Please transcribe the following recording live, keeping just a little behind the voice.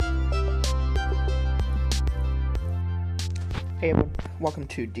Hey everyone, welcome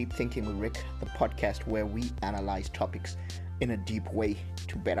to Deep Thinking with Rick, the podcast where we analyze topics in a deep way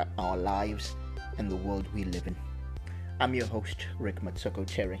to better our lives and the world we live in. I'm your host, Rick Matsoko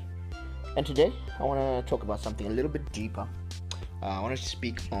Terry, and today I want to talk about something a little bit deeper. I want to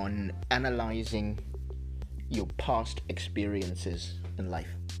speak on analyzing your past experiences in life.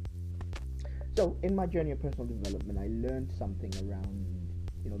 So, in my journey of personal development, I learned something around,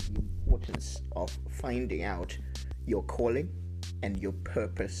 the importance of finding out your calling and your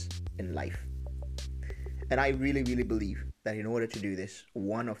purpose in life. And I really believe that in order to do this,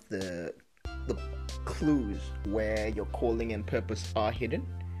 one of the clues where your calling and purpose are hidden,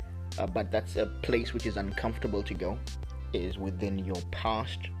 but that's a place which is uncomfortable to go, is within your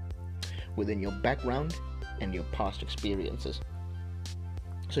past, within your background and your past experiences.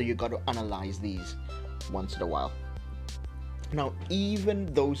 So you got to analyze these once in a while. Now,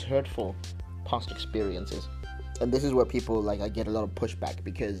 even those hurtful past experiences, and this is where people I get a lot of pushback,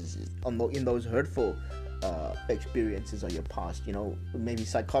 because in those hurtful experiences of your past, maybe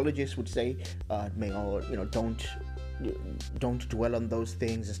psychologists would say, don't dwell on those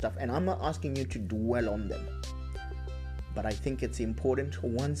things and stuff. And I'm not asking you to dwell on them, but I think it's important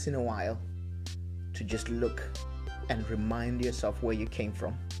once in a while to just look and remind yourself where you came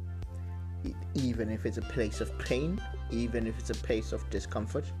from, even if it's a place of pain, even if it's a place of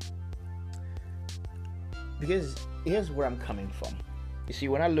discomfort. Because here's where I'm coming from. You see,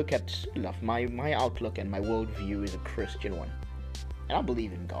 when I look at life, my outlook and my worldview is a Christian one. And I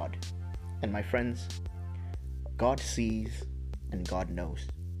believe in God. And my friends, God sees and God knows.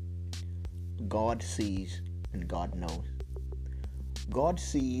 God sees and God knows. God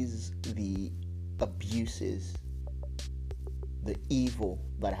sees the abuses, the evil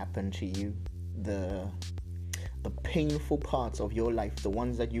that happened to you, the painful parts of your life, the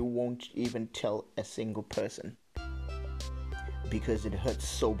ones that you won't even tell a single person because it hurts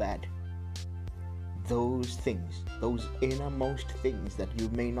so bad. Those things, those innermost things that you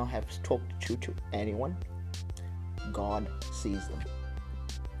may not have talked to anyone, God sees them.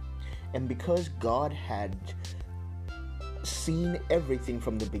 And because God had seen everything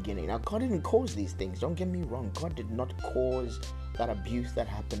from the beginning. Now, God didn't cause these things. Don't get me wrong. God did not cause that abuse that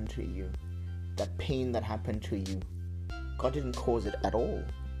happened to you, that pain that happened to you. God didn't cause it at all.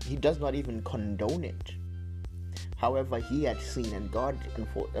 He does not even condone it. However, He had seen, and God,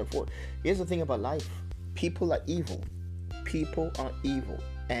 here's the thing about life. People are evil. People are evil.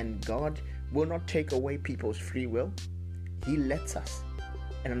 And God will not take away people's free will. He lets us.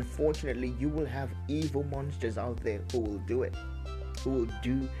 And unfortunately, you will have evil monsters out there who will do it. Who will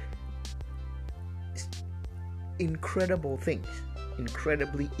do incredible things.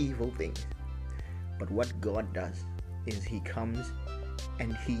 Incredibly evil things. But what God does is He comes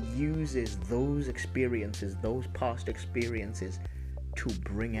and He uses those experiences, those past experiences, to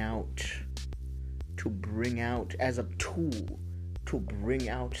bring out as a tool, to bring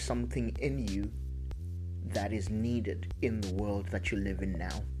out something in you that is needed in the world that you live in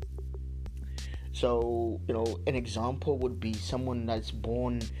now. So, an example would be someone that's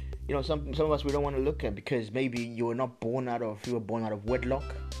born, some of us we don't want to look at, because maybe you were born out of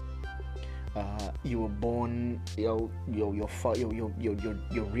wedlock. You were born, your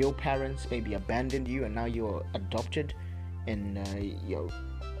real parents maybe abandoned you, and now you're adopted, and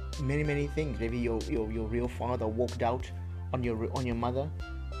many things. Maybe your real father walked out on your mother,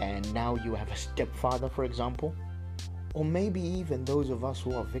 and now you have a stepfather, for example. Or maybe even those of us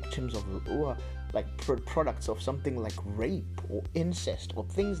who are victims of, who are products of something like rape or incest, or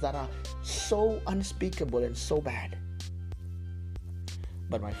things that are so unspeakable and so bad.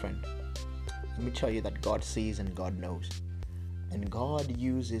 But my friend, let me tell you that God sees and God knows. And God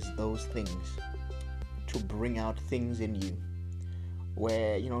uses those things to bring out things in you.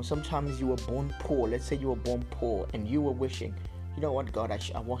 Where, sometimes you were born poor. Let's say you were born poor and you were wishing, you know what, God,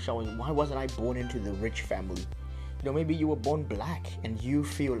 why wasn't I born into the rich family? Maybe you were born black and you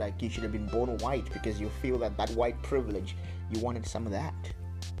feel like you should have been born white because you feel that white privilege, you wanted some of that.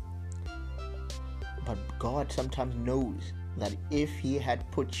 But God sometimes knows that if He had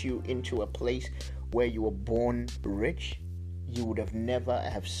put you into a place where you were born rich, you would have never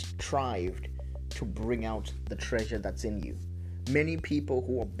have strived to bring out the treasure that's in you. Many people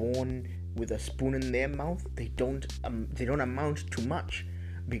who are born with a spoon in their mouth, they don't amount to much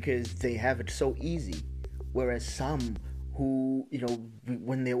because they have it so easy. Whereas some who,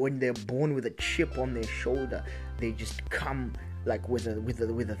 when they're born with a chip on their shoulder, they just come with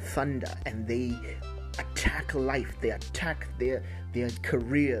a thunder, and they attack life. They attack their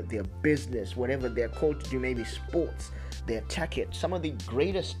career, their business, whatever they're called to do, maybe sports. they attack it. Some of the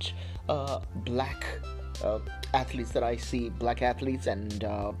greatest black athletes that I see, black athletes and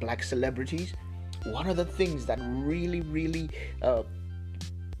black celebrities, one of the things that really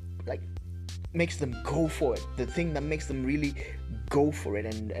like makes them go for it, the thing that makes them really go for it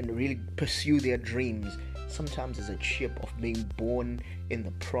and really pursue their dreams, sometimes is a chip of being born in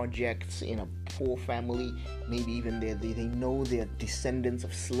the projects, in a poor family. Maybe even they know they're descendants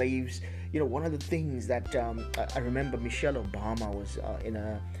of slaves. One of the things that I remember Michelle Obama was in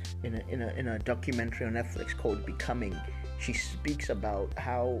a documentary on Netflix called Becoming. She speaks about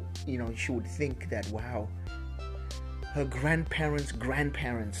how she would think that, wow, her grandparents'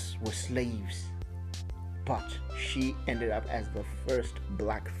 were slaves, but she ended up as the first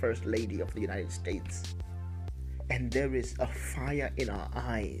black first lady of the United States. And there is a fire in our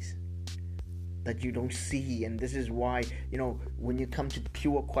eyes that you don't see. And this is why, when you come to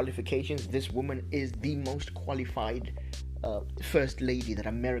pure qualifications, this woman is the most qualified first lady that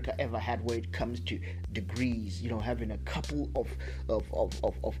America ever had when it comes to degrees, having a couple of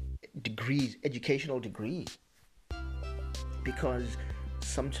degrees, educational degrees. Because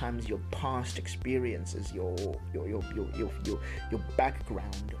sometimes your past experiences, your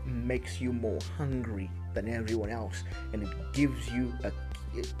background makes you more hungry than everyone else, and it gives you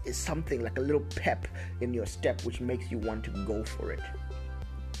it's something like a little pep in your step, which makes you want to go for it.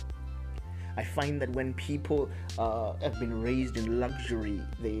 I find that when people have been raised in luxury,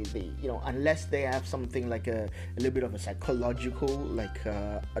 they unless they have something like a little bit of a psychological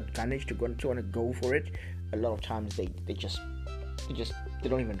advantage to want to go for it, a lot of times they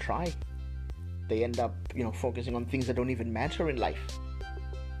don't even try. They end up focusing on things that don't even matter in life.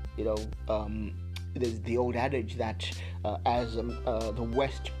 There's the old adage that as the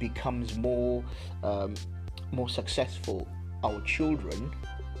West becomes more successful, our children,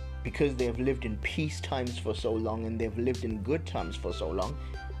 because they have lived in peace times for so long and they've lived in good times for so long,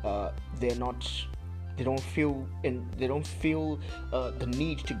 they don't feel the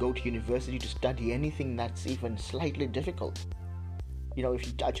need to go to university to study anything that's even slightly difficult. If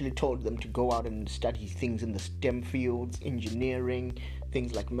you actually told them to go out and study things in the STEM fields, engineering,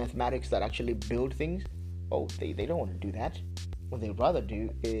 things like mathematics that actually build things, they don't want to do that. What they'd rather do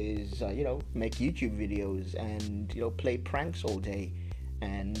is make YouTube videos and play pranks all day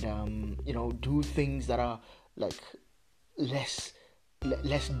and do things that are like less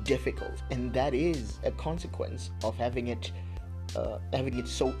difficult. And that is a consequence of having it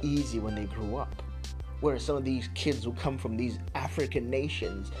so easy when they grew up. Whereas some of these kids who come from these African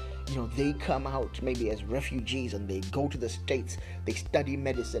nations, they come out maybe as refugees and they go to the States, they study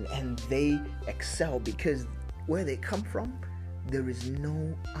medicine and they excel because where they come from, there is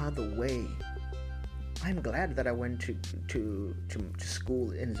no other way. I'm glad that I went to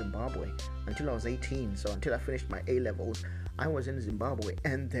school in Zimbabwe until I was 18. So until I finished my A-levels, I was in Zimbabwe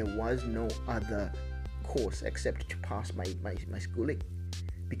and there was no other course except to pass my schooling.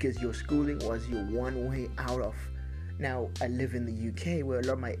 Because your schooling was your one way out of. Now I live in the UK where a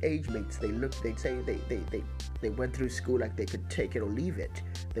lot of my age mates, they'd say they went through school like they could take it or leave it.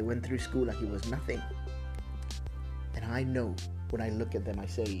 They went through school like it was nothing. And I know when I look at them, I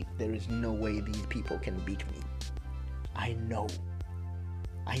say there is no way these people can beat me. I know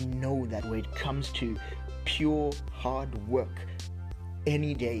that when it comes to pure hard work,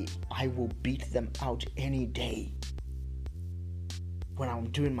 any day I will beat them out any day. When I'm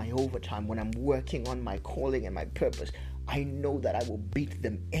doing my overtime, when I'm working on my calling and my purpose, I know that I will beat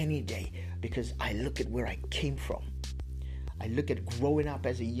them any day because I look at where I came from. I look at growing up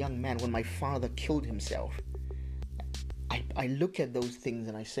as a young man when my father killed himself. I look at those things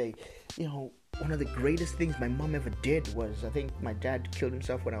and I say, one of the greatest things my mom ever did was, I think my dad killed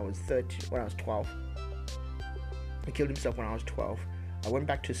himself when I was 12. He killed himself when I was 12. I went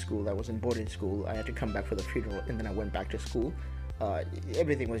back to school. I was in boarding school. I had to come back for the funeral and then I went back to school.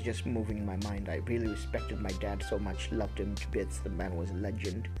 Everything was just moving in my mind. I really respected my dad so much, loved him to bits. The man was a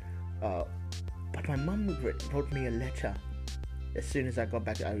legend. But my mom wrote me a letter. As soon as I got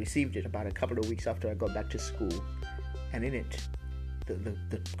back, I received it about a couple of weeks after I got back to school. And in it,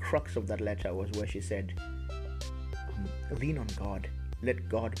 the crux of that letter was where she said, lean on God. Let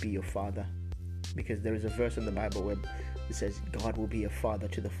God be your father. Because there is a verse in the Bible where it says, God will be a father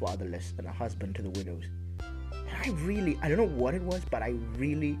to the fatherless and a husband to the widows. And I don't know what it was, but I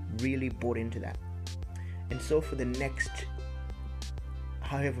really bought into that. And so for the next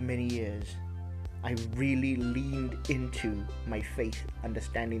however many years, I really leaned into my faith,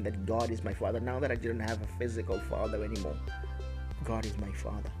 understanding that God is my father. Now that I didn't have a physical father anymore, God is my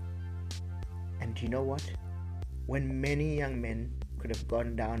father. And you know what? When many young men could have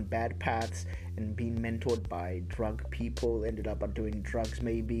gone down bad paths and been mentored by drug people, ended up doing drugs,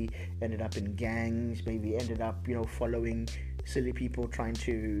 maybe ended up in gangs, maybe ended up following silly people, trying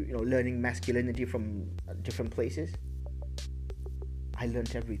to learning masculinity from different places. I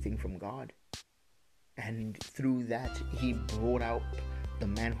learned everything from God, and through that he brought out the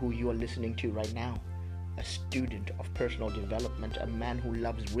man who you are listening to right now, a student of personal development, a man who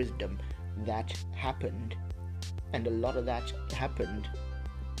loves wisdom. That happened, and a lot of that happened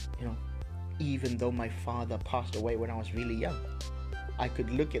even though my father passed away when I was really young. I could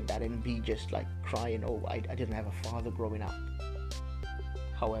look at that and be just like crying, oh, I didn't have a father growing up.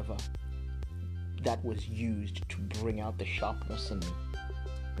 However, that was used to bring out the sharpness in me,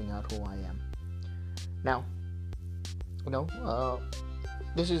 bring out who I am. Now,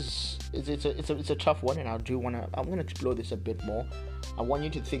 this is it's a tough one, and I'm going to explore this a bit more. I want you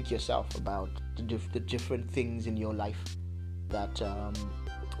to think yourself about the different things in your life that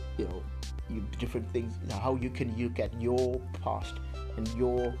different things, how you can look at your past and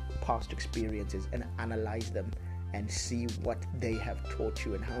your past experiences and analyze them and see what they have taught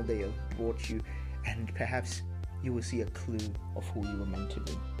you and how they have brought you, and perhaps you will see a clue of who you were meant to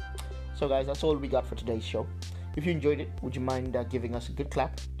be. So guys, that's all we got for today's show. If you enjoyed it, would you mind giving us a good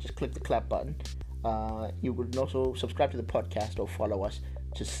clap? Just click the clap button. You would also subscribe to the podcast or follow us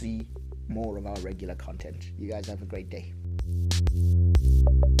to see more of our regular content. You guys have a great day.